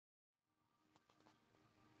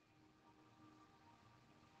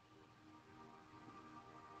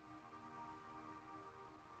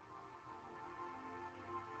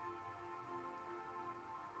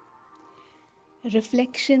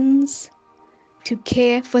Reflections to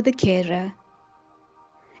care for the carer,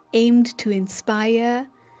 aimed to inspire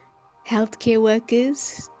healthcare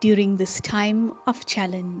workers during this time of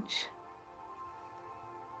challenge.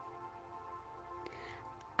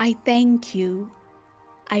 I thank you.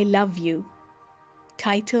 I love you.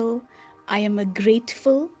 Title: I am a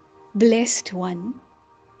grateful, blessed one.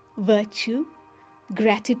 Virtue,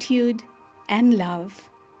 gratitude, and love.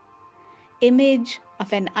 Image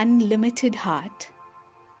of an unlimited heart.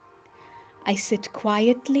 I sit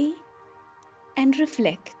quietly and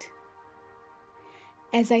reflect.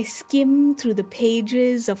 As I skim through the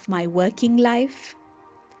pages of my working life,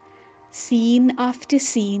 scene after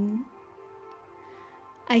scene,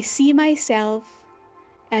 I see myself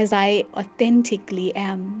as I authentically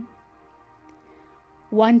am,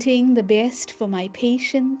 wanting the best for my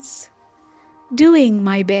patients, doing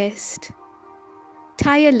my best,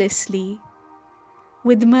 tirelessly,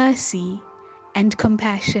 with mercy and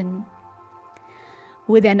compassion,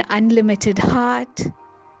 with an unlimited heart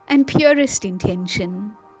and purest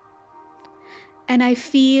intention. And I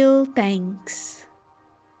feel thanks.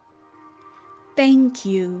 Thank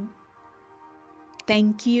you.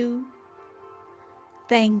 Thank you.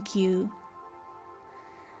 Thank you.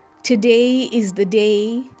 Today is the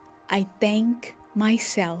day I thank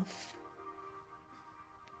myself.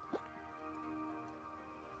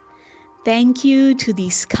 Thank you to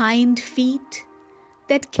these kind feet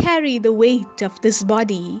that carry the weight of this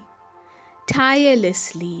body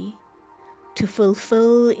tirelessly to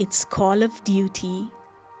fulfill its call of duty.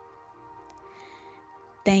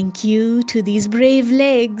 Thank you to these brave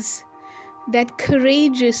legs that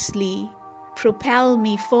courageously propel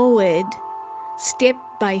me forward, step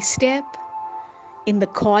by step, in the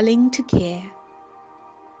calling to care.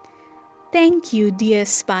 Thank you, dear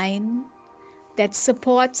spine, that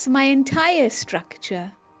supports my entire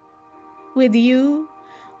structure. With you,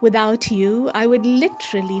 without you, I would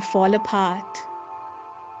literally fall apart.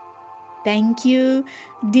 Thank you,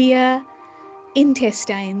 dear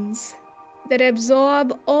intestines, that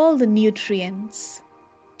absorb all the nutrients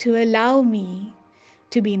to allow me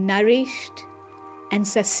to be nourished and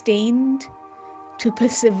sustained to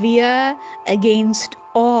persevere against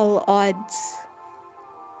all odds.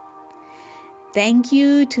 Thank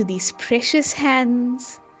you to these precious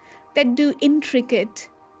hands that do intricate,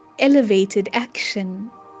 elevated action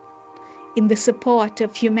in the support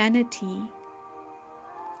of humanity.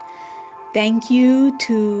 Thank you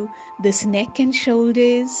to this neck and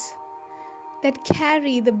shoulders that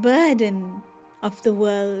carry the burden of the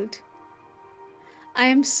world. I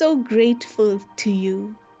am so grateful to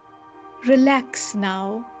you. Relax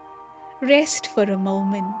now. Rest for a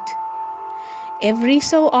moment. Every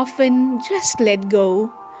so often, just let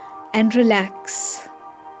go and relax.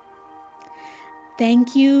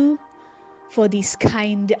 Thank you for these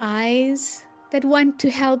kind eyes that want to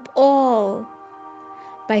help all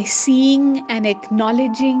by seeing and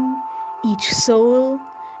acknowledging each soul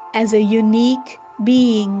as a unique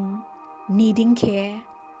being needing care.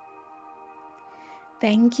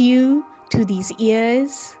 Thank you to these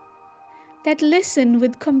ears that listen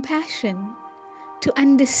with compassion to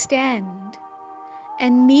understand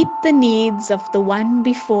and meet the needs of the one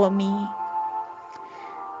before me.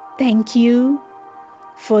 Thank you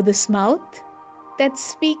for this mouth that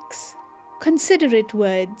speaks considerate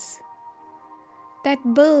words that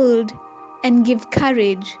build and give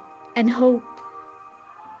courage and hope.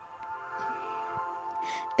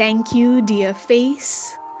 Thank you, dear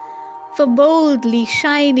face, for boldly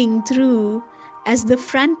shining through as the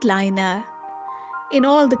frontliner in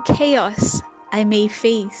all the chaos I may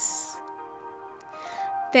face.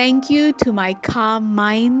 Thank you to my calm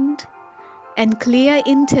mind and clear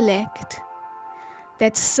intellect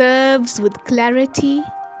that serves with clarity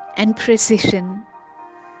and precision.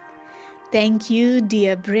 Thank you,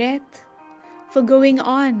 dear breath, for going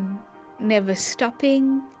on, never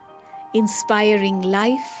stopping, inspiring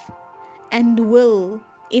life and will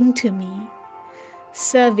into me,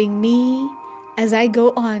 serving me as I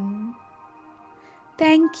go on.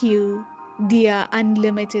 Thank you, dear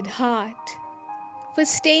unlimited heart, for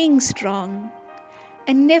staying strong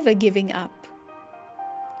and never giving up.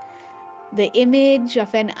 The image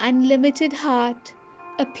of an unlimited heart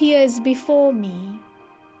appears before me,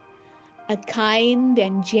 a kind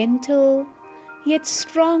and gentle yet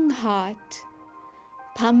strong heart,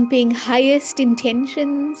 pumping highest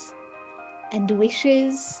intentions and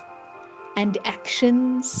wishes and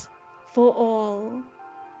actions for all.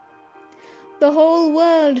 The whole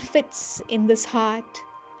world fits in this heart,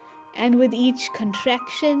 and with each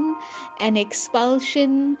contraction and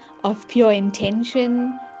expulsion of pure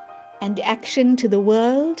intention and action to the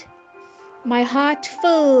world, My heart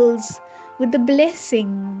fills with the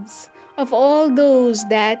blessings of all those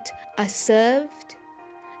that are served,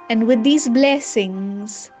 and with these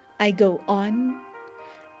blessings I go on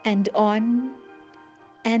and on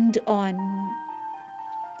and on.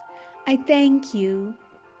 I thank you.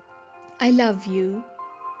 I love you.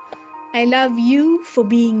 I love you for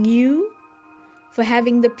being you, for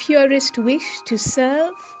having the purest wish to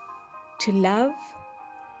serve, to love,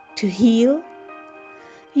 to heal.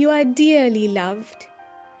 You are dearly loved,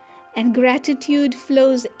 and gratitude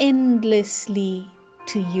flows endlessly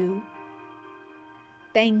to you.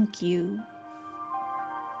 Thank you.